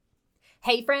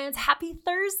Hey friends, happy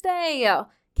Thursday!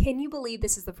 Can you believe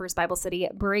this is the first Bible study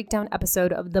breakdown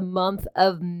episode of the month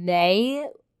of May?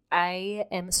 I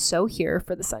am so here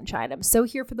for the sunshine. I'm so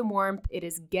here for the warmth. It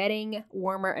is getting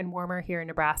warmer and warmer here in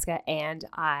Nebraska, and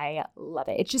I love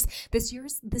it. It's just this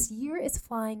year is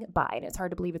flying by, and it's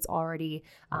hard to believe it's already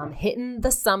hitting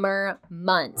the summer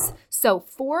months. So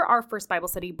for our first Bible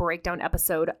study breakdown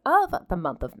episode of the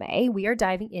month of May, we are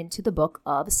diving into the book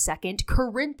of 2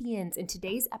 Corinthians. And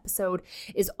today's episode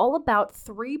is all about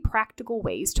 3 practical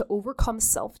ways to overcome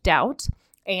self-doubt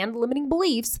and limiting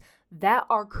beliefs that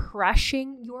are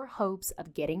crushing your hopes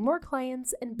of getting more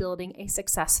clients and building a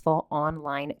successful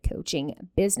online coaching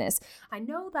business. I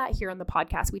know that here on the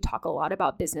podcast, we talk a lot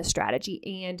about business strategy,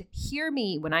 and hear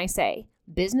me when I say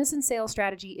business and sales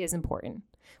strategy is important.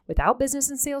 Without business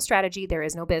and sales strategy, there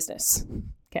is no business.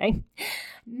 Okay.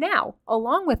 Now,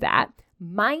 along with that,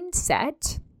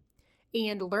 mindset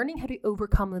and learning how to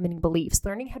overcome limiting beliefs,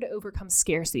 learning how to overcome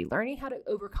scarcity, learning how to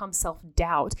overcome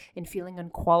self-doubt and feeling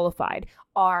unqualified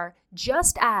are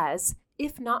just as,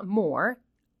 if not more,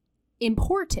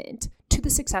 important to the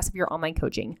success of your online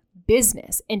coaching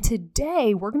business. And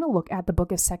today we're going to look at the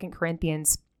book of 2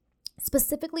 Corinthians,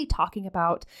 specifically talking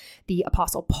about the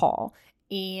Apostle Paul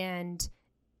and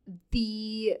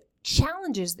the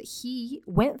challenges that he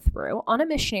went through on a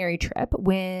missionary trip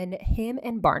when him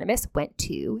and Barnabas went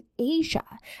to Asia.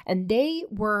 And they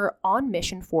were on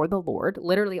mission for the Lord,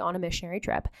 literally on a missionary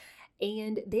trip,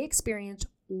 and they experienced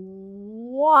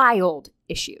wild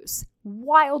issues,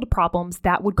 wild problems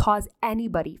that would cause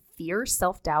anybody fear,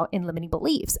 self-doubt, and limiting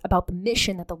beliefs about the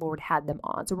mission that the Lord had them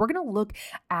on. So we're going to look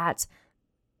at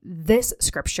this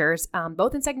scriptures,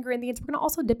 both in 2 Corinthians. We're going to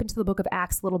also dip into the book of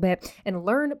Acts a little bit and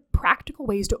learn practical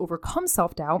ways to overcome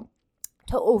self-doubt,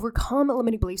 to overcome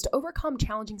limiting beliefs, to overcome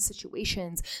challenging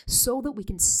situations so that we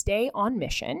can stay on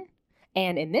mission.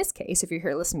 And in this case, if you're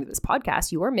here listening to this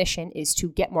podcast, your mission is to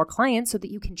get more clients so that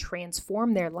you can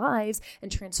transform their lives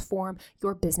and transform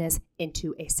your business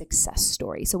into a success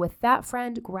story. So with that,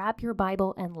 friend, grab your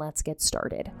Bible and let's get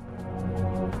started.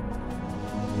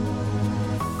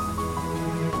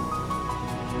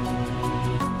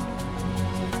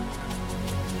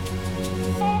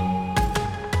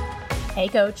 Hey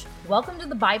coach, welcome to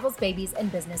the Bibles, Babies,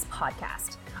 and Business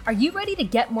podcast. Are you ready to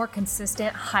get more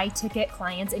consistent, high-ticket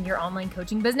clients in your online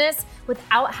coaching business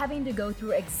without having to go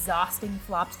through exhausting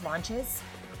flopped launches?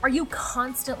 Are you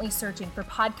constantly searching for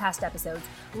podcast episodes,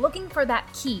 looking for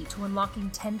that key to unlocking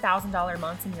 $10,000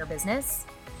 months in your business?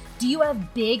 Do you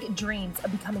have big dreams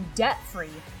of becoming debt-free,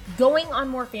 going on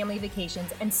more family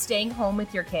vacations, and staying home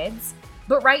with your kids?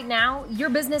 But right now, your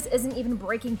business isn't even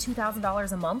breaking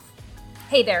 $2,000 a month?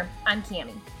 Hey there, I'm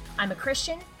Cami. I'm a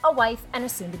Christian, a wife, and a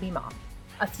soon-to-be mom.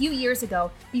 A few years ago,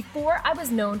 before I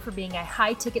was known for being a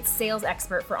high-ticket sales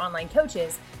expert for online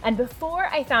coaches, and before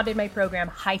I founded my program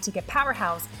High Ticket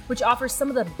Powerhouse, which offers some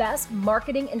of the best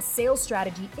marketing and sales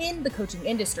strategy in the coaching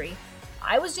industry,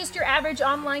 I was just your average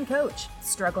online coach,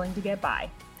 struggling to get by.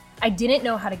 I didn't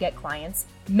know how to get clients,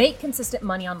 make consistent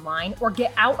money online, or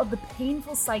get out of the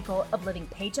painful cycle of living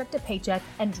paycheck to paycheck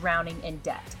and drowning in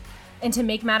debt. And to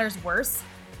make matters worse,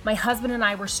 my husband and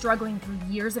I were struggling through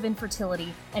years of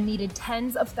infertility and needed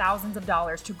tens of thousands of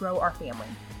dollars to grow our family.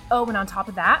 Oh, and on top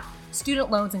of that, student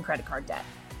loans and credit card debt.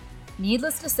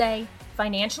 Needless to say,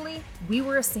 financially, we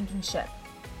were a sinking ship.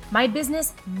 My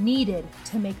business needed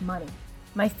to make money.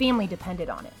 My family depended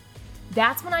on it.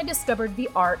 That's when I discovered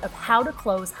the art of how to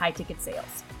close high-ticket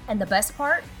sales. And the best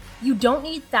part? You don't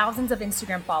need thousands of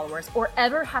Instagram followers or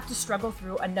ever have to struggle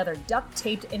through another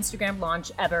duct-taped Instagram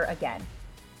launch ever again.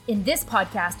 In this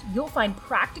podcast, you'll find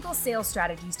practical sales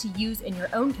strategies to use in your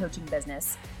own coaching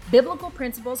business, biblical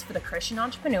principles for the Christian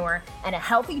entrepreneur, and a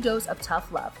healthy dose of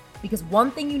tough love. Because one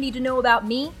thing you need to know about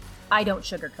me, I don't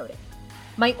sugarcoat it.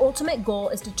 My ultimate goal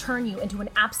is to turn you into an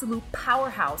absolute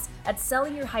powerhouse at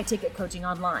selling your high-ticket coaching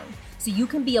online, so you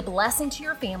can be a blessing to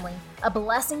your family, a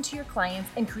blessing to your clients,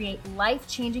 and create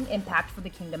life-changing impact for the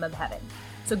kingdom of heaven.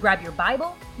 So grab your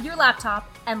Bible, your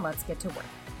laptop, and let's get to work,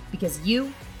 because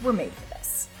you were made for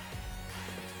this.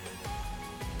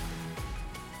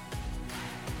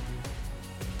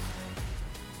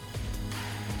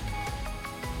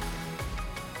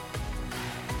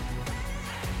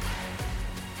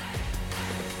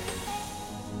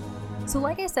 So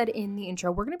like I said in the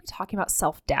intro, we're going to be talking about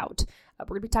self-doubt. We're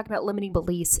going to be talking about limiting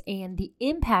beliefs and the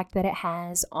impact that it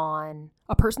has on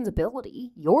a person's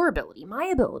ability, your ability, my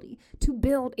ability to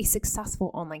build a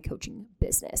successful online coaching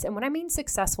business. And when I mean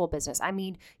successful business, I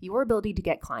mean your ability to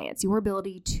get clients, your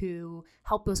ability to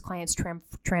help those clients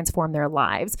transform their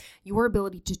lives, your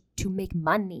ability to make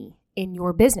money in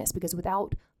your business. Because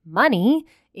without money,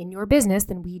 in your business,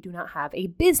 then we do not have a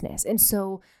business. And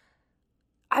so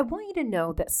I want you to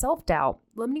know that self-doubt,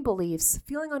 limiting beliefs,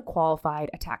 feeling unqualified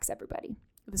attacks everybody.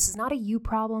 This is not a you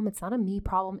problem. It's not a me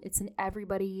problem. It's an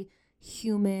everybody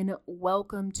human,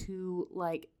 welcome to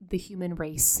like the human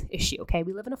race issue. Okay.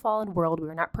 We live in a fallen world. We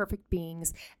are not perfect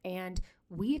beings, and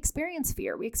we experience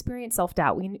fear. We experience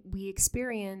self-doubt. We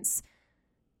experience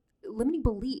limiting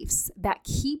beliefs that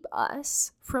keep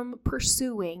us from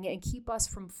pursuing and keep us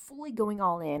from fully going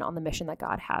all in on the mission that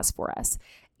God has for us.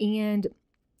 And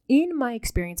in my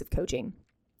experience of coaching,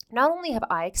 not only have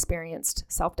I experienced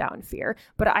self-doubt and fear,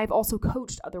 but I've also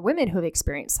coached other women who have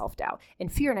experienced self-doubt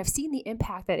and fear. And I've seen the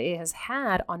impact that it has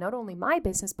had on not only my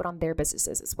business, but on their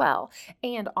businesses as well.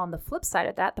 And on the flip side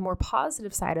of that, the more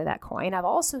positive side of that coin, I've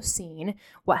also seen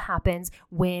what happens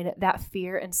when that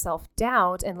fear and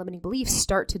self-doubt and limiting beliefs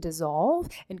start to dissolve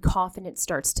and confidence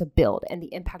starts to build, and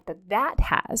the impact that that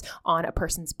has on a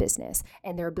person's business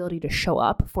and their ability to show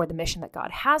up for the mission that God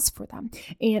has for them.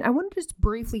 And I want to just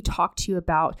briefly talk to you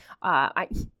about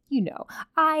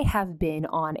I have been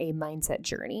on a mindset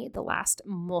journey the last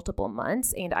multiple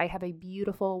months, and I have a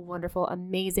beautiful, wonderful,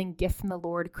 amazing gift from the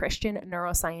Lord, Christian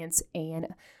neuroscience and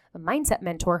a mindset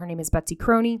mentor. Her name is Betsy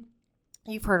Croney.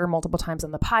 You've heard her multiple times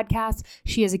on the podcast.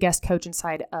 She is a guest coach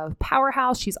inside of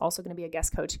Powerhouse. She's also going to be a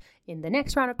guest coach in the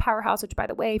next round of Powerhouse, which, by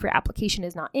the way, if your application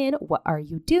is not in, what are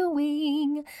you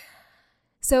doing?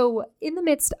 So in the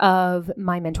midst of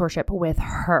my mentorship with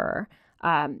her,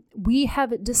 we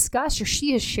have discussed, or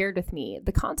she has shared with me,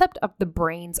 the concept of the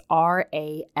brain's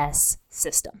RAS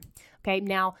system. Okay,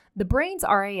 now the brain's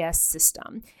RAS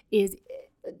system is,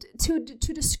 to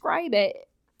describe it,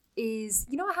 is,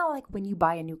 you know how like when you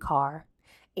buy a new car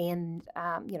and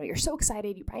you're so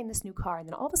excited, you're buying this new car, and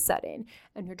then all of a sudden,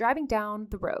 and you're driving down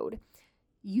the road,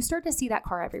 you start to see that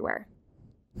car everywhere.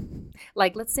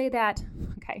 Like, let's say that,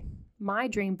 okay, my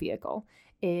dream vehicle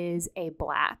is a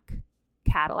black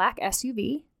Cadillac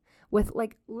SUV with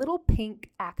like little pink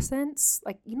accents,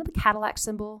 like, you know, the Cadillac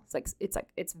symbol.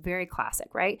 It's very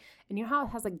classic, right? And you know how it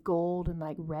has like gold and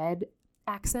like red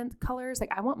accent colors?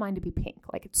 Like, I want mine to be pink.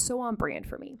 Like, it's so on brand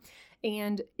for me.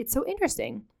 And it's so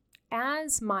interesting.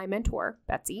 As my mentor,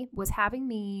 Betsy, was having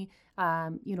me,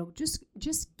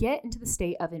 just get into the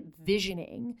state of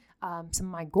envisioning some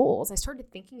of my goals, I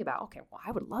started thinking about, okay, well,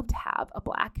 I would love to have a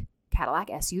black Cadillac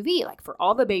SUV, like for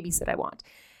all the babies that I want,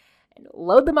 and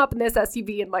load them up in this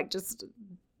SUV and like just,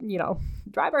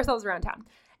 drive ourselves around town.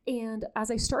 And as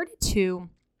I started to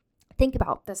think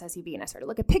about this SUV and I started to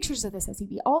look at pictures of this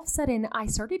SUV, all of a sudden I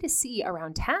started to see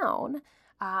around town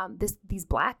these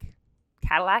black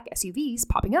Cadillac SUVs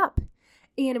popping up.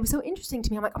 And it was so interesting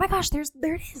to me. I'm like, oh my gosh, there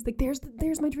it is. Like,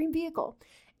 there's my dream vehicle.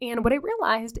 And what I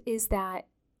realized is that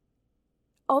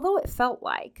although it felt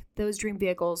like those dream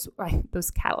vehicles, right,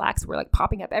 those Cadillacs were like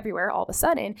popping up everywhere all of a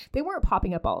sudden, they weren't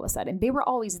popping up all of a sudden. They were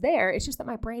always there. It's just that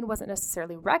my brain wasn't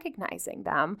necessarily recognizing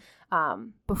them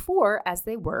before as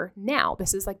they were now.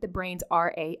 This is like the brain's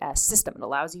RAS system. It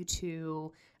allows you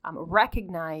to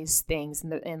recognize things,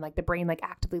 and like the brain like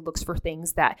actively looks for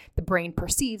things that the brain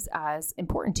perceives as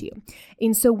important to you.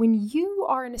 And so when you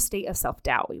are in a state of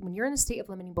self-doubt, when you're in a state of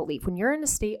limiting belief, when you're in a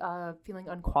state of feeling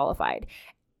unqualified,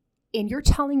 and you're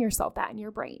telling yourself that in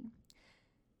your brain,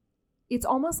 it's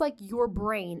almost like your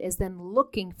brain is then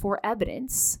looking for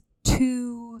evidence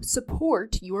to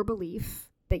support your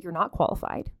belief that you're not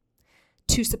qualified,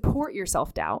 to support your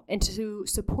self-doubt, and to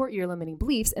support your limiting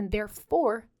beliefs, and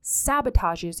therefore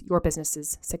sabotages your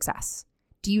business's success.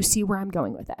 Do you see where I'm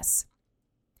going with this?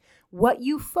 What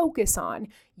you focus on,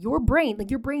 your brain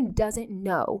doesn't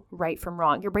know right from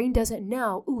wrong. Your brain doesn't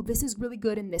know, ooh, this is really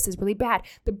good and this is really bad.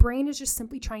 The brain is just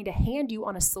simply trying to hand you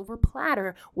on a silver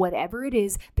platter whatever it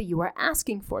is that you are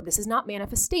asking for. This is not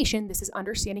manifestation. This is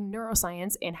understanding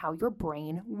neuroscience and how your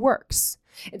brain works.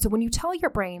 And so when you tell your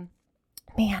brain,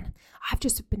 man, I've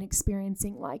just been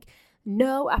experiencing like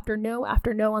no after no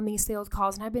after no on these sales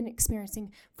calls, and I've been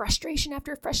experiencing frustration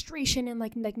after frustration, and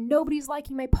like nobody's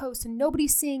liking my posts, and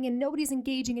nobody's seeing, and nobody's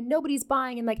engaging, and nobody's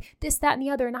buying, and like this, that, and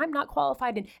the other, and I'm not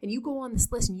qualified, and you go on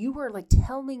this list, and you are like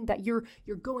telling that you're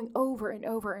going over and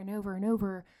over and over and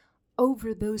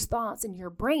over those thoughts in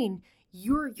your brain.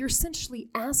 You're essentially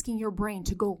asking your brain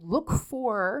to go look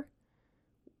for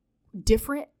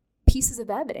different pieces of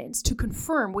evidence to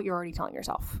confirm what you're already telling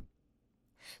yourself.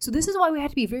 So this is why we have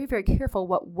to be very, very careful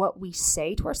what we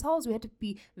say to ourselves. We have to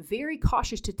be very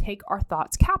cautious to take our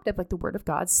thoughts captive, like the Word of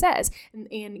God says.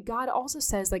 And God also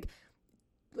says, like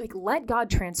let God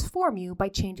transform you by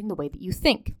changing the way that you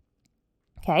think.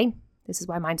 Okay? This is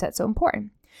why mindset's so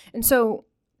important. And so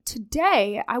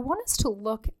today, I want us to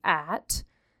look at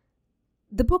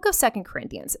the book of 2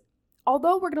 Corinthians.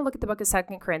 although we're going to look at the book of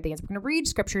 2 Corinthians, we're going to read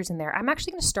scriptures in there. I'm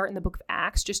actually going to start in the book of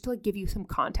Acts just to give you some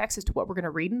context as to what we're going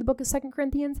to read in the book of 2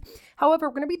 Corinthians. However,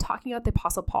 we're going to be talking about the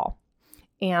Apostle Paul,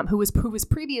 who was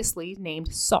previously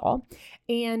named Saul,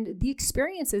 and the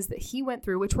experiences that he went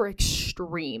through, which were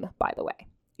extreme, by the way,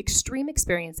 extreme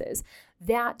experiences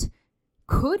that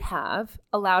could have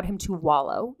allowed him to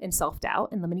wallow in self-doubt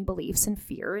and limiting beliefs and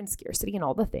fear and scarcity and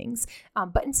all the things.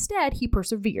 But instead, he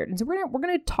persevered. And so we're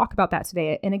going to talk about that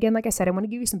today. And again, like I said, I want to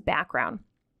give you some background.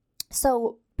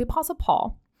 So the Apostle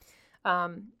Paul,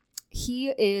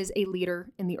 he is a leader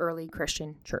in the early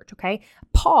Christian church, okay?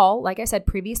 Paul, like I said,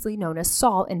 previously known as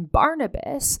Saul, and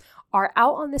Barnabas are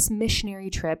out on this missionary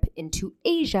trip into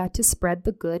Asia to spread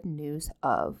the good news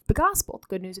of the gospel, the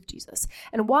good news of Jesus.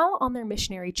 And while on their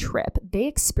missionary trip, they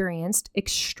experienced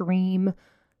extreme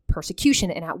persecution.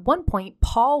 And at one point,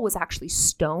 Paul was actually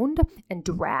stoned and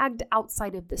dragged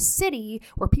outside of the city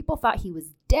where people thought he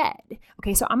was dead.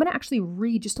 Okay, so I'm going to actually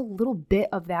read just a little bit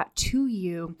of that to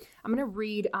you. I'm going to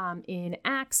read in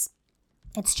Acts.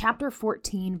 It's chapter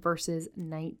 14, verses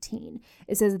 19.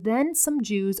 It says, "Then some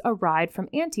Jews arrived from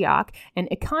Antioch and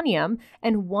Iconium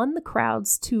and won the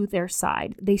crowds to their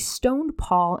side. They stoned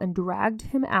Paul and dragged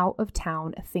him out of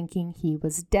town, thinking he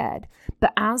was dead.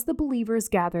 But as the believers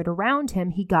gathered around him,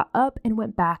 he got up and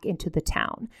went back into the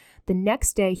town. The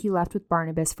next day, he left with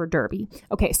Barnabas for Derbe."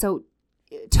 Okay, so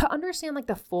to understand like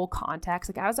the full context,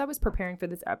 like as I was preparing for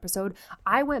this episode,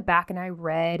 I went back and I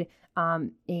read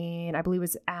in, I believe it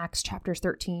was Acts chapters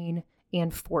 13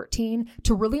 and 14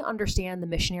 to really understand the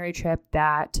missionary trip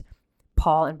that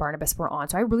Paul and Barnabas were on.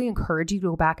 So I really encourage you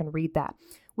to go back and read that.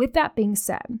 With that being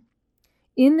said,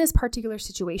 in this particular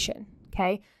situation,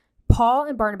 okay, Paul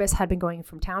and Barnabas had been going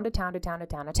from town to town to town to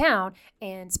town to town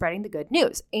and spreading the good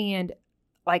news. And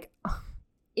like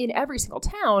in every single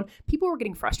town, people were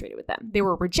getting frustrated with them. They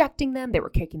were rejecting them. They were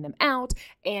kicking them out.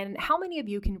 And how many of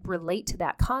you can relate to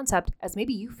that concept as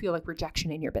maybe you feel like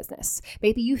rejection in your business?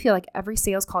 Maybe you feel like every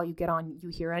sales call you get on, you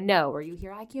hear a no, or you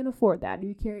hear, I can't afford that.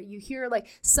 You hear like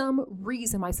some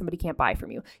reason why somebody can't buy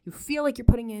from you. You feel like you're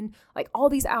putting in like all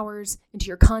these hours into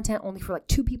your content only for like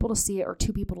 2 people to see it or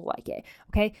 2 people to like it.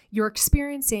 Okay. You're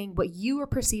experiencing what you are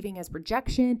perceiving as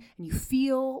rejection, and you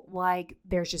feel like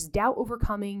there's just doubt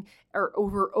overcoming or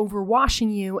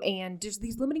overwashing you, and just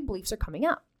these limiting beliefs are coming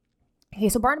up. Okay,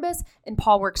 so Barnabas and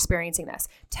Paul were experiencing this.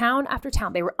 Town after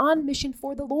town, they were on mission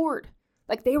for the Lord.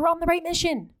 Like they were on the right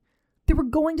mission. They were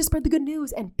going to spread the good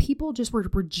news, and people just were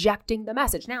rejecting the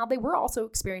message. Now, they were also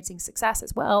experiencing success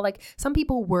as well. Like some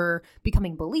people were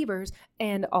becoming believers,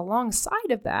 and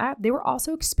alongside of that, they were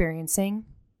also experiencing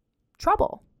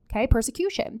trouble. Okay,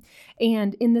 persecution.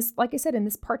 And in this, like I said, in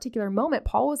this particular moment,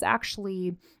 Paul was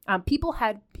actually, people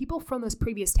from those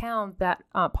previous towns that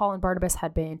Paul and Barnabas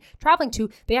had been traveling to,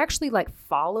 they actually like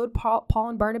followed Paul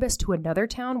and Barnabas to another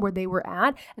town where they were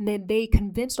at, and then they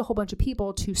convinced a whole bunch of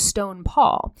people to stone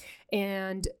Paul.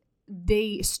 And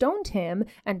they stoned him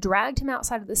and dragged him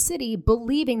outside of the city,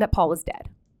 believing that Paul was dead.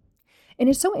 And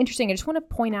it's so interesting. I just want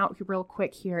to point out real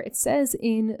quick here. It says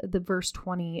in the verse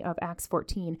 20 of Acts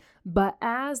 14, "But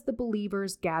as the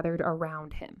believers gathered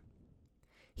around him,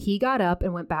 he got up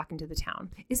and went back into the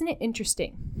town." Isn't it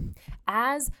interesting?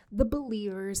 As the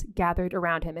believers gathered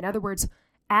around him. In other words,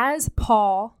 as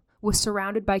Paul was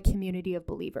surrounded by a community of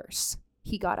believers,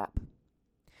 he got up.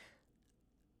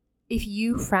 If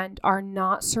you, friend, are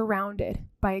not surrounded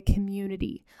by a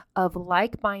community of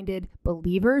like-minded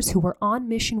believers who are on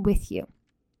mission with you,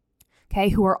 okay,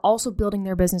 who are also building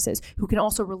their businesses, who can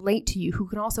also relate to you, who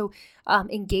can also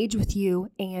engage with you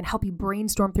and help you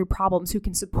brainstorm through problems, who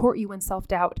can support you when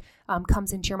self-doubt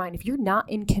comes into your mind. If you're not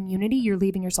in community, you're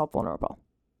leaving yourself vulnerable,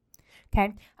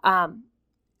 okay?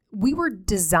 We were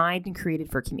designed and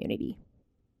created for community,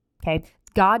 okay?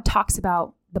 God talks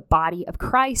about the body of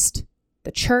Christ,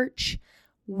 the church.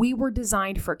 We were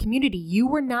designed for community. You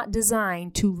were not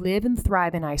designed to live and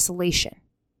thrive in isolation.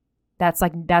 That's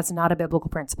not a biblical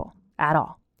principle at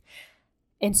all.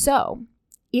 And so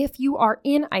if you are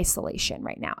in isolation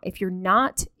right now, if you're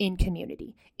not in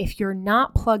community, if you're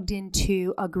not plugged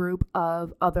into a group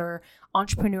of other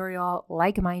entrepreneurial,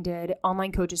 like-minded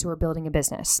online coaches who are building a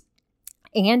business,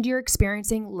 and you're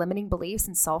experiencing limiting beliefs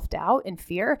and self-doubt and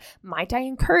fear, might I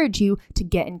encourage you to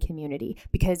get in community,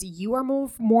 because you are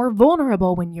more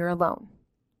vulnerable when you're alone.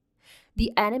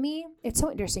 The enemy, it's so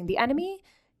interesting.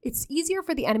 It's easier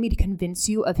for the enemy to convince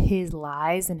you of his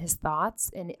lies and his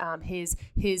thoughts and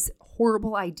his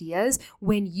horrible ideas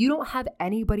when you don't have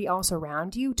anybody else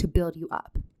around you to build you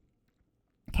up.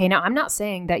 Okay, now I'm not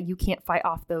saying that you can't fight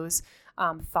off those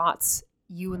thoughts,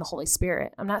 you and the Holy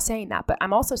Spirit. I'm not saying that, but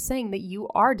I'm also saying that you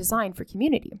are designed for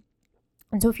community.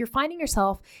 And so if you're finding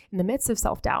yourself in the midst of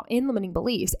self-doubt, in limiting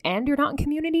beliefs, and you're not in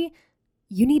community,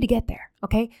 you need to get there,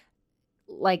 okay?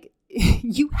 Like,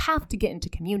 you have to get into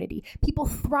community. People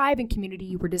thrive in community.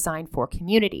 You were designed for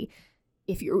community.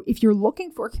 If you're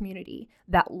looking for a community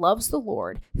that loves the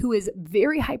Lord, who is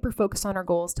very hyper-focused on our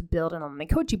goals to build an online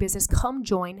coaching business, come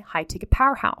join High Ticket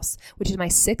Powerhouse, which is my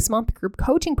 6-month group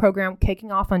coaching program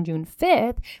kicking off on June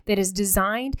 5th that is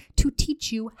designed to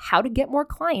teach you how to get more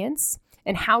clients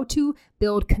and how to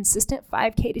build consistent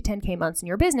 5K to 10K months in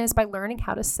your business by learning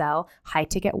how to sell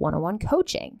high-ticket one-on-one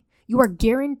coaching. You are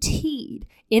guaranteed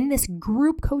in this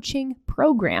group coaching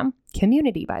program,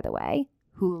 community, by the way,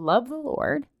 who love the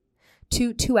Lord,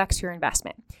 to 2x your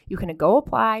investment. You can go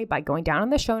apply by going down in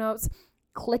the show notes,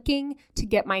 clicking to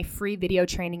get my free video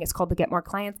training. It's called the Get More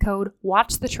Clients Code.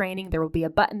 Watch the training. There will be a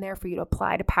button there for you to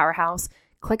apply to Powerhouse.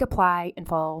 Click apply and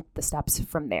follow the steps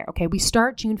from there. Okay, we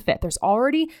start June 5th. There's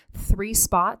already 3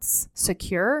 spots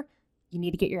secure. You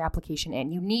need to get your application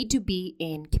in. You need to be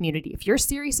in community. If you're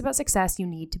serious about success, you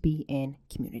need to be in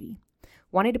community.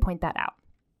 Wanted to point that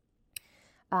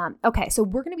out. Okay, so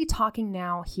we're going to be talking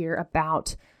now here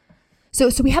about, so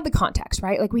we have the context,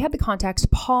 right? Like we have the context.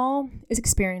 Paul is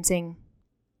experiencing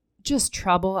just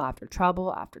trouble after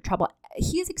trouble after trouble.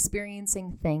 He is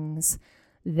experiencing things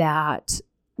that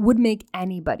would make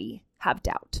anybody have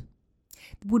doubt,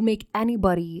 would make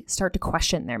anybody start to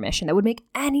question their mission, that would make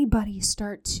anybody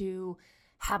start to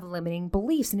have limiting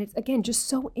beliefs. And it's, again, just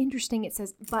so interesting. It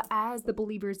says, but as the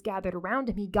believers gathered around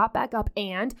him, he got back up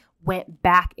and went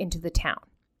back into the town.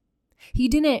 He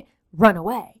didn't run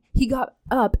away. He got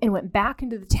up and went back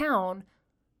into the town,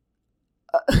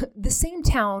 the same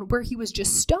town where he was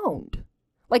just stoned.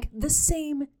 Like the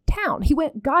same town. He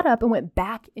got up and went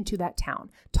back into that town.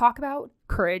 Talk about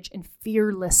courage and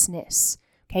fearlessness.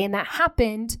 Okay, and that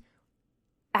happened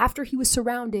after he was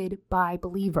surrounded by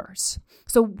believers.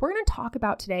 So we're going to talk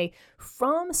about today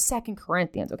from 2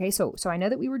 Corinthians. Okay, so I know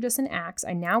that we were just in Acts.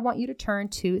 I now want you to turn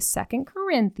to 2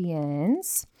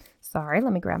 Corinthians. Sorry,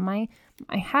 let me grab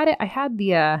I had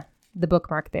the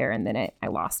bookmark there and then I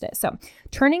lost it. So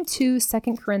turning to 2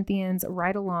 Corinthians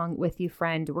right along with you,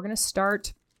 friend. We're going to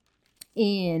start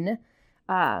in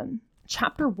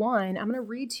chapter 1. I'm going to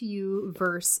read to you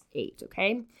verse 8,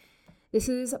 okay? This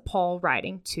is Paul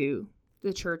writing to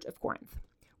the church of Corinth.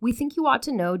 We think you ought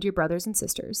to know, dear brothers and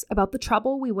sisters, about the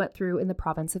trouble we went through in the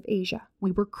province of Asia.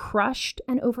 We were crushed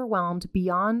and overwhelmed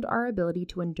beyond our ability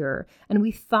to endure, and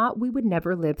we thought we would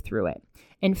never live through it.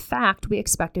 In fact, we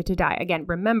expected to die. Again,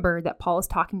 remember that Paul is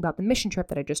talking about the mission trip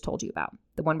that I just told you about,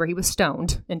 the one where he was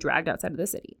stoned and dragged outside of the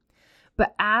city.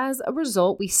 But as a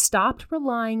result, we stopped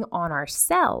relying on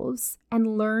ourselves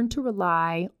and learned to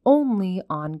rely only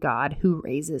on God who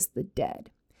raises the dead.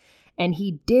 And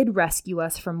he did rescue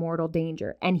us from mortal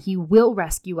danger, and he will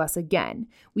rescue us again.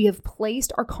 We have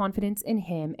placed our confidence in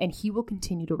him, and he will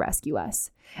continue to rescue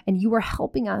us. And you are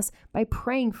helping us by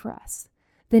praying for us.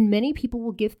 Then many people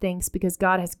will give thanks because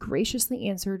God has graciously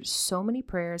answered so many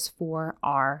prayers for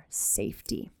our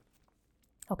safety.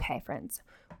 Okay, friends,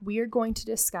 we are going to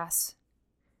discuss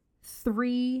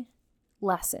 3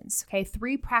 lessons, okay?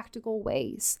 3 practical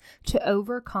ways to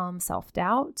overcome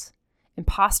self-doubt,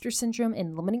 imposter syndrome,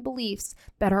 and limiting beliefs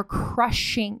that are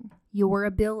crushing your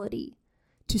ability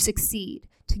to succeed,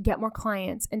 to get more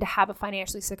clients, and to have a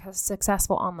financially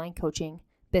successful online coaching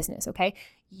business, okay?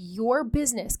 Your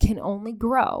business can only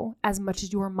grow as much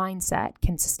as your mindset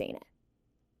can sustain it.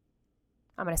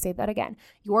 I'm going to say that again.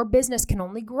 Your business can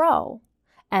only grow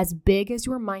as big as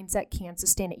your mindset can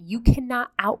sustain it. You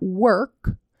cannot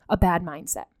outwork a bad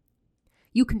mindset.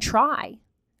 You can try,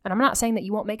 and I'm not saying that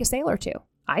you won't make a sale or two.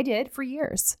 I did for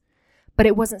years, but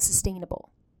it wasn't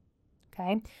sustainable,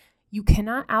 okay? You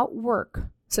cannot outwork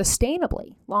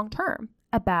sustainably long-term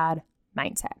a bad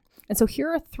mindset. And so here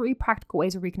are 3 practical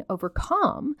ways where we can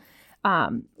overcome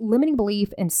limiting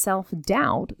belief and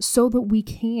self-doubt so that we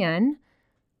can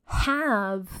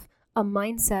have a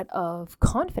mindset of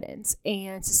confidence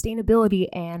and sustainability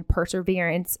and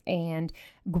perseverance and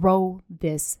grow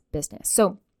this business.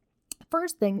 So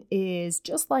first thing is,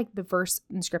 just like the verse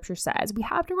in scripture says, we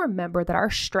have to remember that our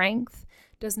strength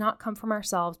does not come from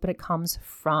ourselves, but it comes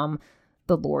from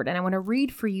the Lord. And I want to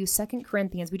read for you 2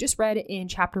 Corinthians. We just read in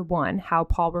chapter 1 how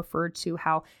Paul referred to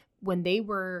how when they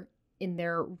were in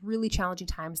their really challenging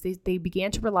times, they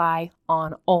began to rely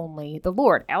on only the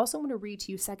Lord. I also want to read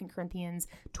to you 2 Corinthians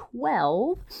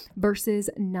 12, verses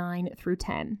 9 through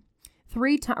 10.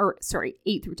 8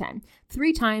 through 10.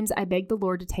 3 times I begged the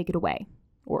Lord to take it away,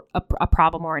 or a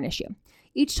problem or an issue.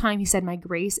 Each time he said, my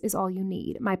grace is all you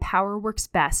need. My power works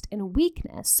best in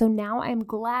weakness. So now I am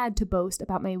glad to boast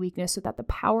about my weakness so that the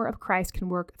power of Christ can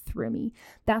work through me.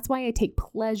 That's why I take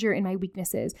pleasure in my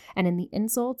weaknesses and in the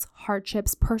insults,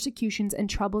 hardships, persecutions, and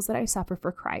troubles that I suffer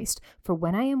for Christ. For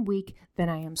when I am weak, then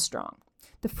I am strong.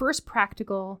 The first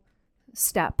practical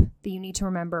step that you need to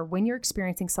remember when you're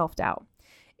experiencing self-doubt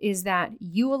is that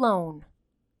you alone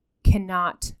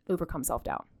cannot overcome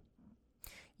self-doubt.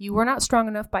 You are not strong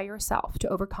enough by yourself to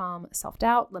overcome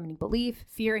self-doubt, limiting belief,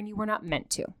 fear, and you were not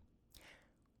meant to.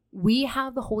 We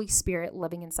have the Holy Spirit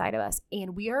living inside of us,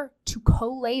 and we are to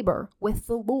co-labor with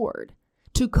the Lord,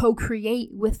 to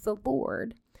co-create with the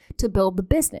Lord, to build the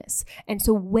business. And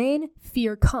so when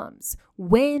fear comes,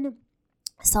 when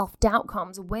self-doubt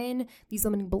comes, when these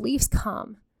limiting beliefs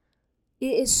come,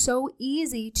 it is so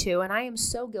easy to, and I am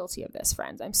so guilty of this,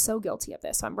 friends. I'm so guilty of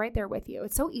this. So I'm right there with you.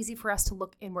 It's so easy for us to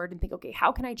look inward and think, okay,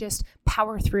 how can I just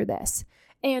power through this?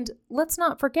 And let's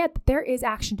not forget that there is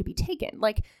action to be taken.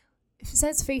 Like it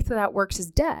says faith without works is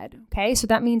dead. Okay. So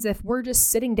that means if we're just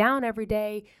sitting down every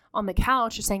day on the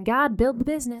couch just saying, God, build the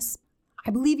business. I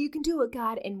believe you can do it,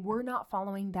 God. And we're not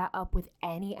following that up with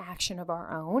any action of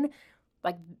our own.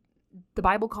 Like the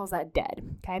Bible calls that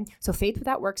dead. Okay. So faith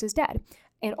without works is dead.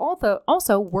 And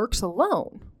also works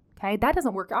alone, okay? That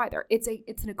doesn't work either. It's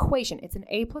an equation. It's an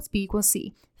A plus B equals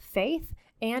C, faith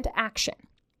and action.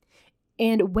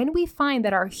 And when we find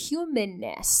that our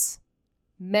humanness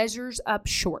measures up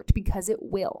short, because it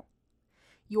will,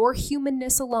 your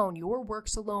humanness alone, your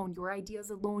works alone, your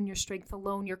ideas alone, your strength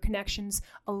alone, your connections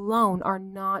alone are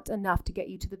not enough to get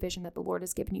you to the vision that the Lord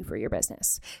has given you for your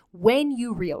business. When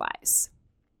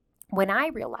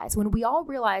we all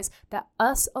realize that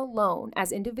us alone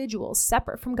as individuals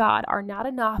separate from God are not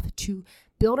enough to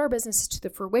build our businesses to the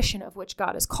fruition of which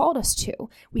God has called us to,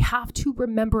 we have to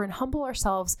remember and humble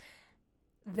ourselves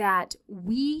that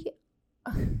we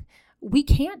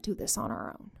can't do this on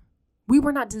our own. We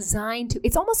were not designed to.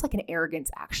 It's almost like an arrogance,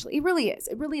 actually. It really is.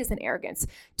 It really is an arrogance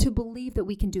to believe that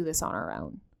we can do this on our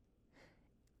own.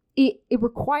 It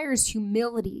requires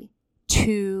humility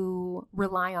to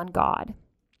rely on God.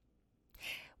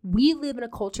 We live in a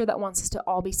culture that wants us to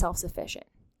all be self-sufficient.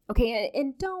 Okay.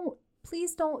 And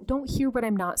please don't hear what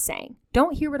I'm not saying.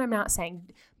 Don't hear what I'm not saying,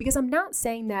 because I'm not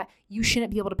saying that you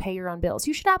shouldn't be able to pay your own bills.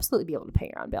 You should absolutely be able to pay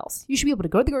your own bills. You should be able to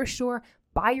go to the grocery store,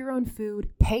 buy your own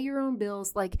food, pay your own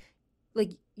bills. Like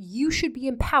you should be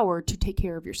empowered to take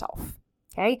care of yourself.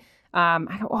 Okay.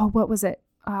 What was it?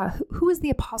 Who was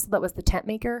the apostle that was the tent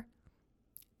maker?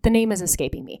 The name is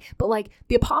escaping me, but like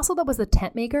the apostle that was the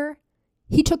tent maker,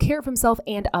 he took care of himself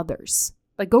and others.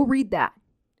 Like, go read that,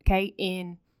 okay,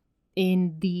 in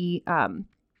the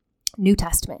New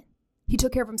Testament. He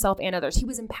took care of himself and others. He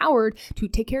was empowered to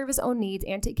take care of his own needs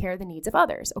and take care of the needs of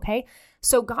others, okay?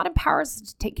 So God empowers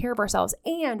us to take care of ourselves,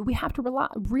 and we have to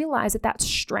realize that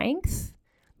strength,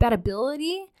 that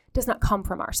ability, does not come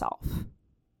from ourselves.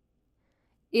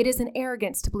 It is an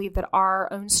arrogance to believe that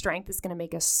our own strength is going to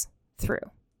make us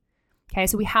through. Okay,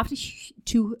 so we have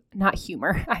to not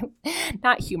humor.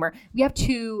 We have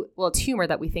to, it's humor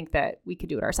that we think that we could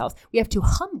do it ourselves. We have to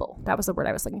humble. That was the word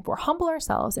I was looking for. Humble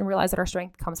ourselves and realize that our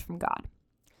strength comes from God.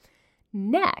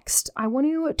 Next, I want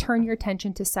to turn your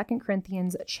attention to 2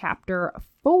 Corinthians chapter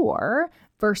 4,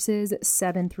 verses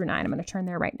 7 through 9. I'm going to turn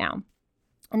there right now.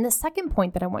 And the second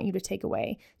point that I want you to take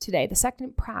away today, the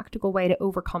second practical way to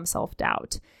overcome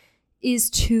self-doubt,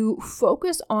 is to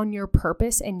focus on your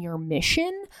purpose and your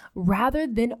mission rather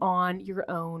than on your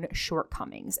own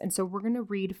shortcomings. And so we're going to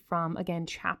read from, again,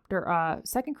 2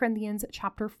 Corinthians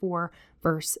chapter 4,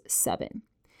 verse 7.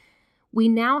 We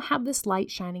now have this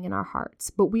light shining in our hearts,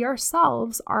 but we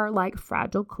ourselves are like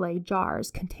fragile clay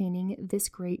jars containing this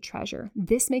great treasure.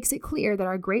 This makes it clear that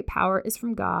our great power is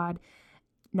from God,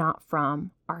 not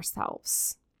from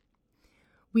ourselves.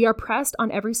 We are pressed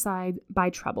on every side by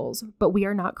troubles, but we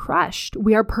are not crushed.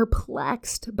 We are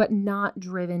perplexed, but not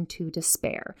driven to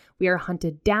despair. We are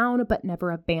hunted down, but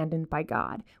never abandoned by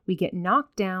God. We get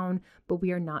knocked down, but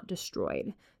we are not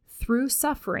destroyed. Through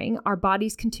suffering, our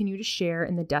bodies continue to share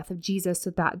in the death of Jesus so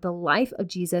that the life of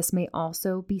Jesus may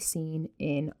also be seen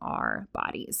in our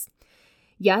bodies.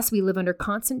 Yes, we live under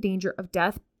constant danger of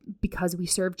death because we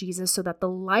serve Jesus, so that the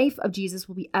life of Jesus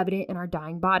will be evident in our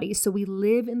dying bodies. So we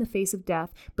live in the face of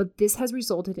death, but this has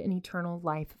resulted in eternal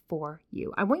life for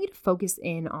you. I want you to focus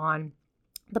in on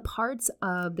the parts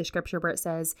of the scripture where it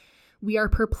says, we are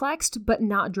perplexed, but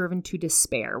not driven to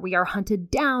despair. We are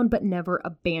hunted down, but never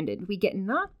abandoned. We get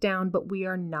knocked down, but we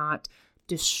are not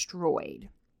destroyed.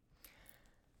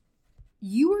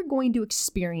 You are going to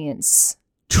experience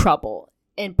trouble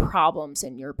and problems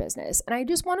in your business. And I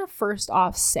just want to first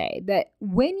off say that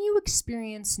when you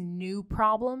experience new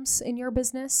problems in your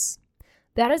business,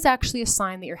 that is actually a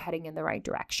sign that you're heading in the right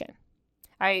direction.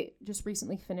 I just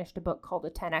recently finished a book called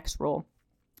The 10X Rule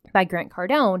by Grant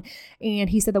Cardone. And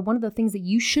he said that one of the things that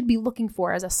you should be looking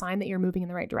for as a sign that you're moving in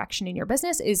the right direction in your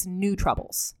business is new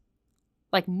troubles,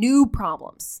 like new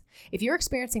problems. If you're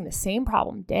experiencing the same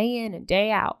problem day in and day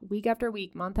out, week after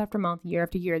week, month after month, year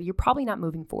after year, you're probably not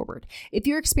moving forward. If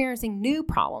you're experiencing new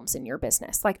problems in your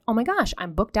business, like, oh my gosh,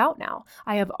 I'm booked out now.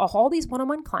 I have all these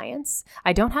one-on-one clients.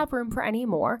 I don't have room for any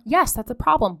more. Yes, that's a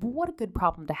problem, but what a good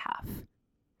problem to have.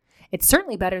 It's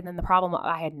certainly better than the problem of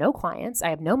I had no clients, I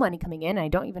have no money coming in, and I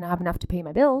don't even have enough to pay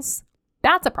my bills.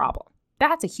 That's a problem.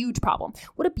 That's a huge problem.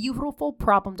 What a beautiful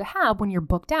problem to have when you're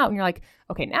booked out and you're like,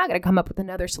 okay, now I got to come up with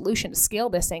another solution to scale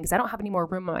this thing because I don't have any more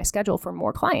room on my schedule for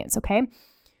more clients, okay?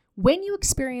 When you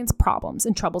experience problems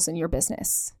and troubles in your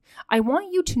business, I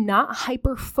want you to not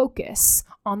hyper-focus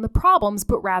on the problems,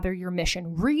 but rather your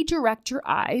mission. Redirect your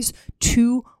eyes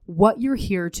to what you're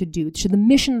here to do, to the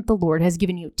mission that the Lord has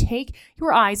given you. Take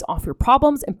your eyes off your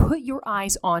problems and put your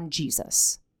eyes on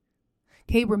Jesus.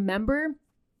 Okay, remember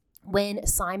when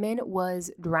Simon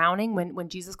was drowning, when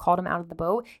Jesus called him out of the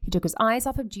boat, he took his eyes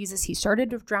off of Jesus. He started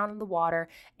to drown in the water,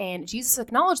 and Jesus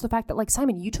acknowledged the fact that, like,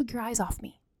 Simon, you took your eyes off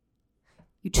me.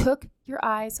 You took your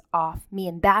eyes off me,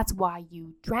 and that's why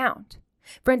you drowned.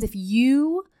 Friends,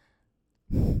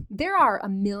 there are a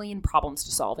million problems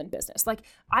to solve in business. Like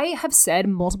I have said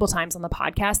multiple times on the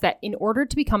podcast that in order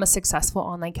to become a successful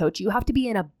online coach, you have to be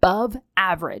an above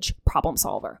average problem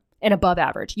solver. And above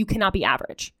average, you cannot be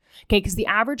average. Okay, because the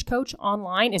average coach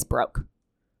online is broke.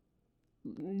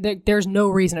 There's no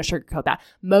reason to sugarcoat that.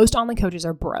 Most online coaches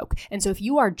are broke. And so if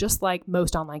you are just like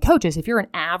most online coaches, if you're an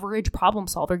average problem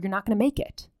solver, you're not going to make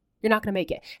it. You're not going to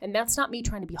make it. And that's not me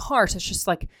trying to be harsh. That's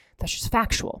just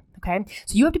factual. Okay.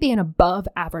 So you have to be an above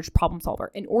average problem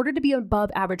solver. In order to be an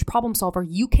above average problem solver,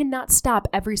 you cannot stop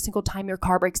every single time your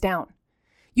car breaks down.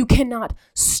 You cannot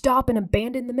stop and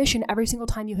abandon the mission every single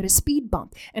time you hit a speed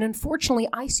bump. And unfortunately,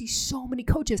 I see so many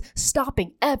coaches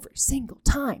stopping every single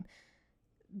time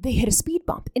they hit a speed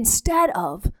bump. Instead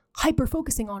of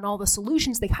hyper-focusing on all the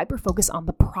solutions, they hyper-focus on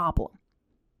the problem.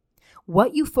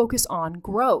 What you focus on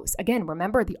grows. Again,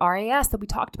 remember the RAS that we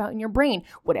talked about in your brain.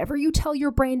 Whatever you tell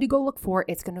your brain to go look for,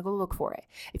 it's going to go look for it.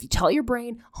 If you tell your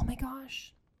brain, oh my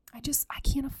gosh, I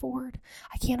can't afford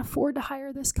to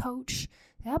hire this coach.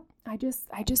 Yep,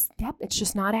 it's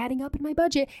just not adding up in my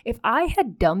budget. If I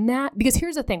had done that, because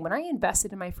here's the thing, when I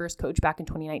invested in my first coach back in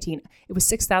 2019, it was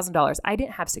 $6,000. I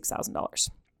didn't have $6,000.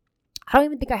 I don't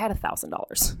even think I had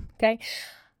 $1,000. Okay.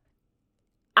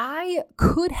 I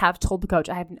could have told the coach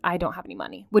I don't have any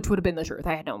money, which would have been the truth.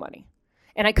 I had no money.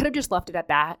 And I could have just left it at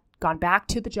that, gone back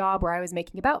to the job where I was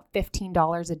making about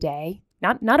 $15 a day,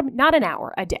 not an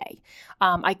hour, a day.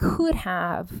 I could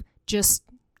have just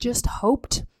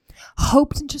hoped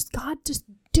and just, God,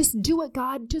 just do it,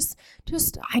 God. Just,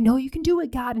 I know you can do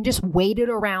it, God. And just waited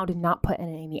around and not put in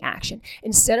any action.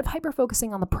 Instead of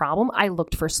hyper-focusing on the problem, I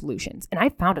looked for solutions and I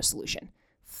found a solution.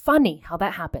 Funny how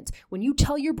that happens. When you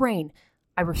tell your brain,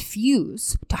 I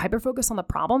refuse to hyper-focus on the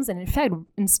problems, and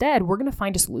instead, we're going to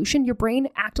find a solution, your brain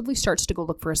actively starts to go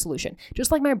look for a solution.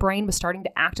 Just like my brain was starting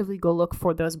to actively go look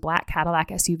for those black Cadillac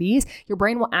SUVs, your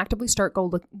brain will actively start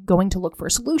going to look for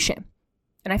a solution.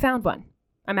 And I found one.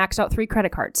 I maxed out 3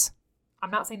 credit cards. I'm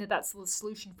not saying that that's the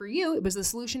solution for you. It was the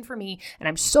solution for me. And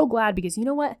I'm so glad because you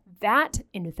know what? That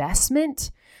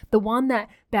investment, the one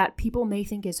that people may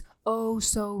think is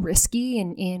so risky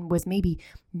and was maybe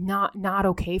not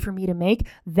okay for me to make,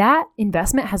 that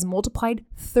investment has multiplied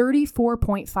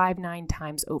 34.59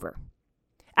 times over.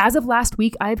 As of last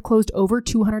week, I've closed over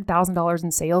 $200,000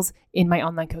 in sales in my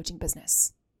online coaching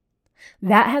business.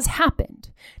 That has happened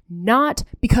not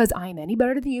because I'm any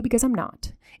better than you, because I'm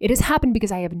not. It has happened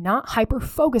because I have not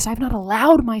hyper-focused. I have not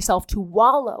allowed myself to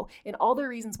wallow in all the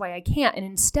reasons why I can't. And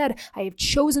instead, I have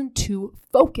chosen to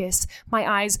focus my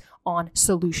eyes on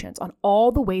solutions, on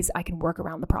all the ways I can work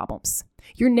around the problems.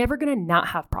 You're never going to not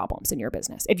have problems in your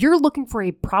business. If you're looking for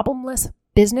a problemless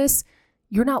business,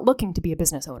 you're not looking to be a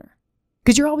business owner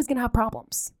because you're always going to have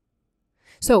problems.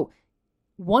 So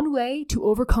one way to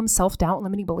overcome self-doubt and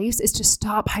limiting beliefs is to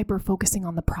stop hyper-focusing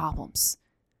on the problems.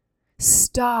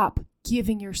 Stop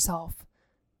giving yourself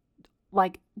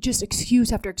like just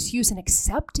excuse after excuse and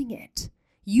accepting it.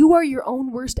 You are your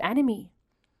own worst enemy.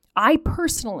 I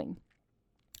personally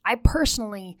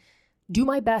do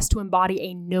my best to embody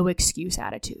a no excuse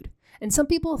attitude. And some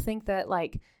people think that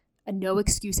like a no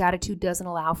excuse attitude doesn't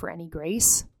allow for any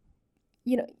grace.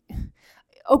 You know,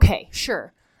 okay,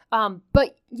 sure.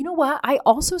 But you know what? I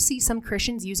also see some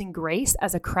Christians using grace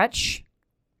as a crutch.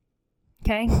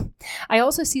 Okay. I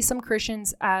also see some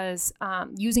Christians as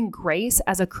using grace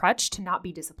as a crutch to not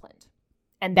be disciplined.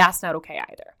 And that's not okay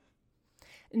either.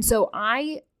 And so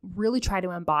I really try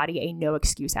to embody a no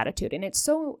excuse attitude. And it's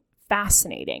so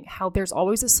fascinating how there's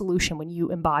always a solution when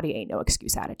you embody a no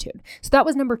excuse attitude. So that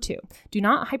was number 2. Do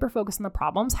not hyper-focus on the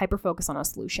problems, hyper-focus on a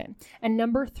solution. And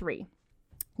number 3,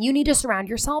 you need to surround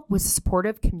yourself with a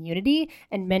supportive community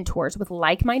and mentors, with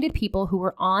like-minded people who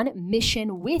are on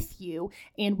mission with you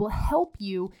and will help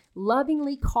you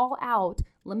lovingly call out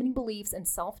limiting beliefs and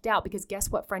self-doubt, because guess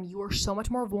what, friend? You are so much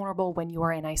more vulnerable when you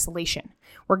are in isolation.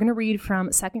 We're going to read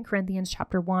from 2 Corinthians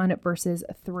chapter 1, verses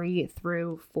 3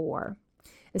 through 4.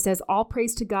 It says, "All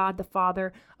praise to God, the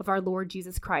Father of our Lord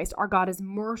Jesus Christ. God is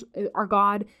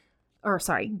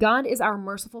our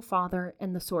merciful Father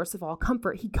and the source of all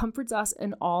comfort. He comforts us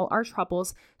in all our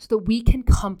troubles so that we can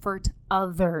comfort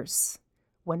others.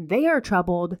 When they are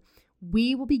troubled,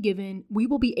 we will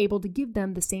be able to give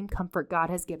them the same comfort God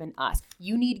has given us."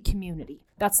 You need community.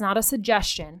 That's not a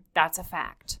suggestion. That's a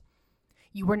fact.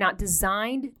 You were not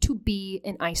designed to be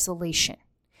in isolation.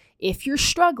 If you're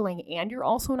struggling and you're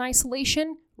also in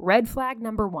isolation, red flag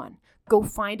number 1. Go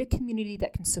find a community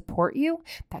that can support you,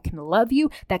 that can love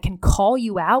you, that can call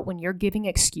you out when you're giving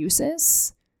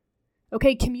excuses.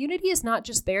 Okay, community is not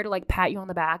just there to like pat you on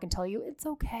the back and tell you it's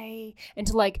okay, and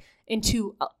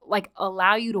to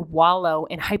allow you to wallow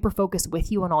and hyper-focus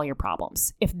with you on all your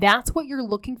problems. If that's what you're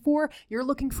looking for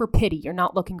pity. You're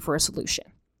not looking for a solution.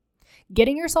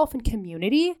 Getting yourself in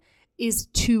community is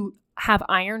to have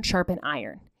iron sharpen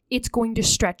iron. It's going to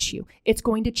stretch you. It's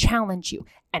going to challenge you,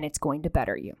 and it's going to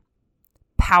better you.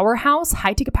 Powerhouse,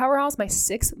 High Ticket Powerhouse, my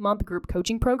 6-month group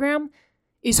coaching program,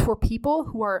 is for people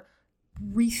who are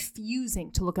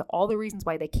refusing to look at all the reasons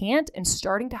why they can't and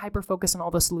starting to hyper-focus on all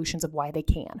the solutions of why they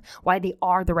can, why they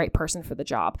are the right person for the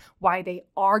job, why they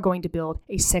are going to build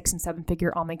a 6- and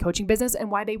 7-figure online coaching business,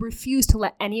 and why they refuse to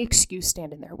let any excuse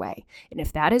stand in their way. And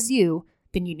if that is you,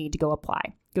 then you need to go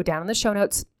apply. Go down in the show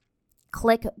notes,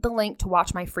 click the link to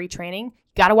watch my free training. You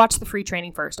got to watch the free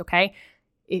training first, okay?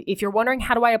 If you're wondering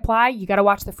how do I apply, you got to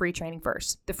watch the free training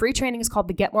first. The free training is called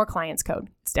the Get More Clients Code.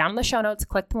 It's down in the show notes.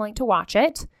 Click the link to watch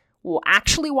it. We'll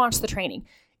actually watch the training.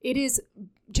 It is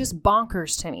just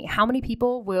bonkers to me how many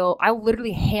people I'll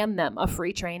literally hand them a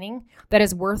free training that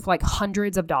is worth like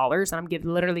hundreds of dollars, and I'm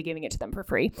literally giving it to them for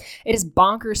free. It is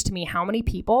bonkers to me how many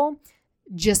people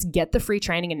just get the free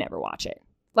training and never watch it.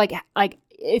 Like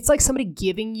it's like somebody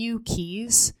giving you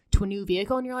keys to a new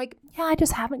vehicle and you're like, yeah, I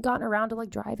just haven't gotten around to like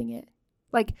driving it.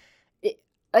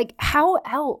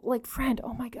 Friend,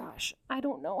 oh my gosh, I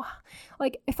don't know.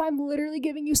 Like, if I'm literally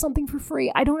giving you something for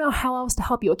free, I don't know how else to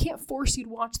help you. I can't force you to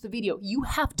watch the video. You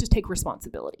have to take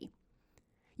responsibility.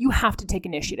 You have to take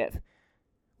initiative.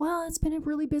 Well, it's been a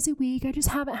really busy week. I just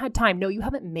haven't had time. No, you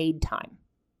haven't made time.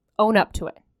 Own up to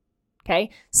it. Okay?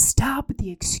 Stop with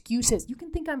the excuses. You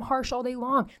can think I'm harsh all day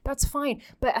long. That's fine.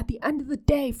 But at the end of the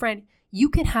day, friend, you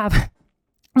can have...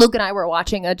 Luke and I were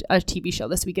watching a TV show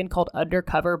this weekend called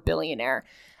Undercover Billionaire.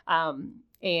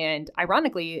 And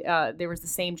ironically, there was the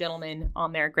same gentleman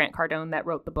on there, Grant Cardone, that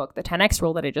wrote the book, The 10X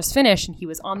Rule, that I just finished. And he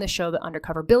was on the show, The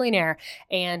Undercover Billionaire.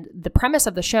 And the premise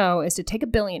of the show is to take a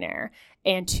billionaire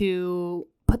and to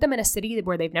put them in a city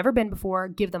where they've never been before,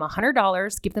 give them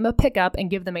 $100, give them a pickup, and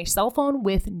give them a cell phone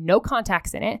with no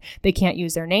contacts in it. They can't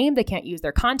use their name. They can't use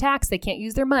their contacts. They can't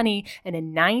use their money. And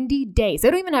in 90 days, they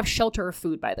don't even have shelter or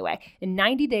food, by the way. In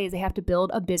 90 days, they have to build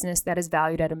a business that is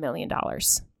valued at $1 million.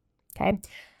 Okay.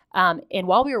 And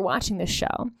while we were watching this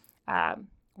show,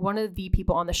 one of the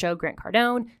people on the show, Grant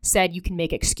Cardone, said you can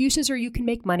make excuses or you can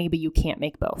make money, but you can't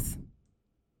make both.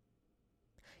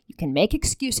 You can make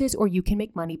excuses or you can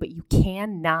make money, but you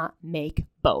cannot make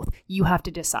both. You have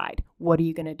to decide, what are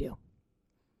you going to do?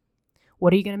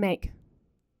 What are you going to make?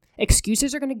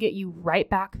 Excuses are going to get you right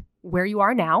back where you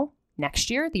are now, next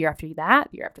year, the year after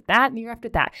that, the year after that, and the year after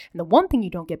that. And the one thing you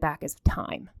don't get back is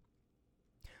time.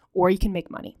 Or you can make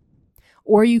money.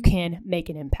 Or you can make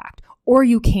an impact. Or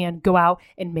you can go out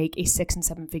and make a 6- and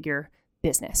 7-figure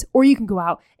business. Or you can go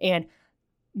out and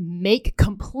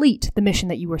complete the mission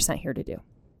that you were sent here to do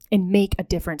and make a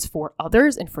difference for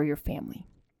others and for your family.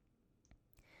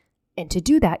 And to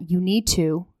do that, you need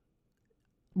to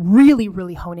really,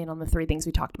 really hone in on the 3 things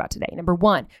we talked about today. Number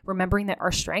 1, remembering that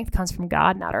our strength comes from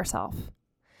God, not ourselves.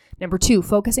 Number 2,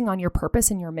 focusing on your purpose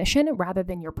and your mission rather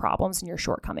than your problems and your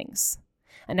shortcomings.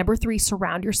 And number 3,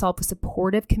 surround yourself with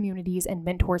supportive communities and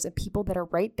mentors and people that are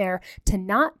right there to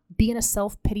not be in a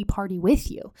self-pity party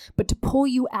with you, but to pull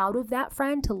you out of that,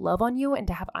 friend, to love on you and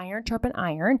to have iron sharpen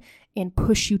iron and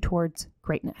push you towards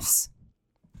greatness.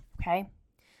 Okay?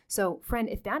 So friend,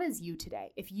 if that is you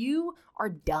today, if you are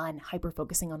done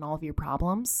hyper-focusing on all of your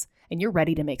problems and you're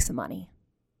ready to make some money,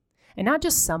 and not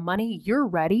just some money, you're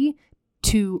ready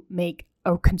to make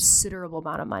a considerable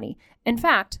amount of money. In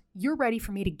fact, you're ready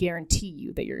for me to guarantee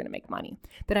you that you're going to make money.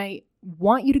 Then I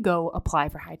want you to go apply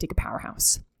for High Ticket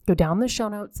Powerhouse. Go down the show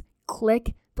notes,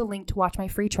 click the link to watch my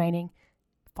free training,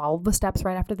 follow the steps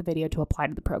right after the video to apply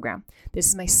to the program. This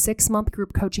is my 6-month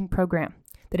group coaching program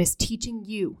that is teaching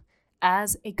you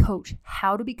as a coach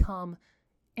how to become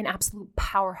an absolute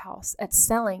powerhouse at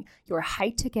selling your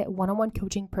high-ticket one-on-one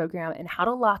coaching program and how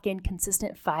to lock in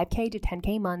consistent 5K to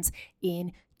 10K months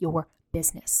in your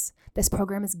business. This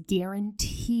program is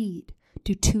guaranteed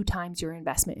to 2 times your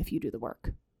investment if you do the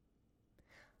work.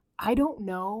 I don't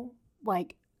know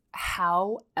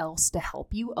how else to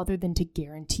help you other than to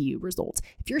guarantee you results.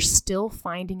 If you're still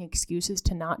finding excuses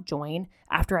to not join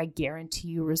after I guarantee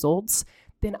you results,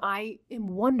 then I am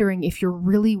wondering if you're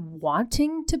really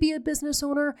wanting to be a business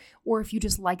owner or if you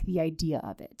just like the idea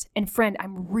of it. And friend,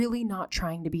 I'm really not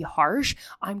trying to be harsh.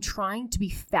 I'm trying to be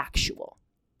factual,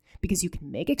 because you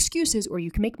can make excuses or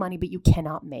you can make money, but you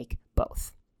cannot make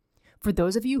both. For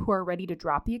those of you who are ready to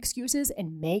drop the excuses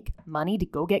and make money to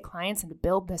go get clients and to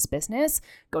build this business,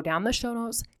 go down the show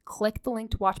notes, click the link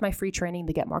to watch my free training,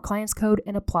 the Get More Clients code,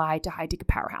 and apply to High Ticket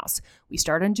Powerhouse. We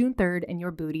start on June 3rd, and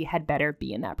your booty had better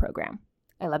be in that program.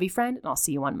 I love you, friend, and I'll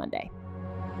see you on Monday.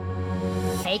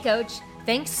 Hey, Coach.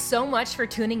 Thanks so much for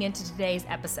tuning into today's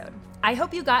episode. I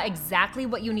hope you got exactly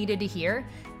what you needed to hear,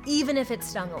 even if it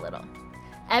stung a little.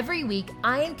 Every week,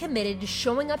 I am committed to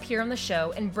showing up here on the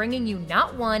show and bringing you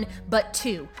not 1, but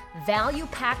 2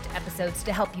 value-packed episodes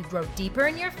to help you grow deeper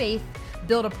in your faith,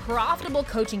 build a profitable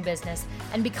coaching business,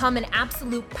 and become an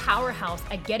absolute powerhouse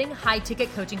at getting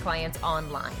high-ticket coaching clients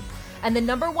online. And the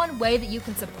number 1 way that you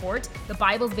can support the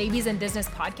Bibles, Babies, and Business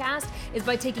podcast is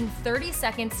by taking 30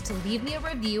 seconds to leave me a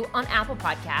review on Apple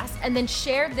Podcasts and then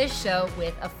share this show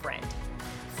with a friend.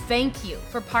 Thank you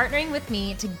for partnering with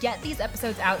me to get these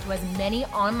episodes out to as many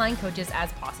online coaches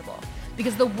as possible,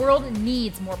 because the world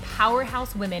needs more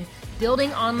powerhouse women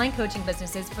building online coaching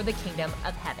businesses for the kingdom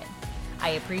of heaven. I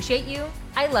appreciate you,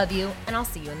 I love you, and I'll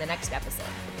see you in the next episode.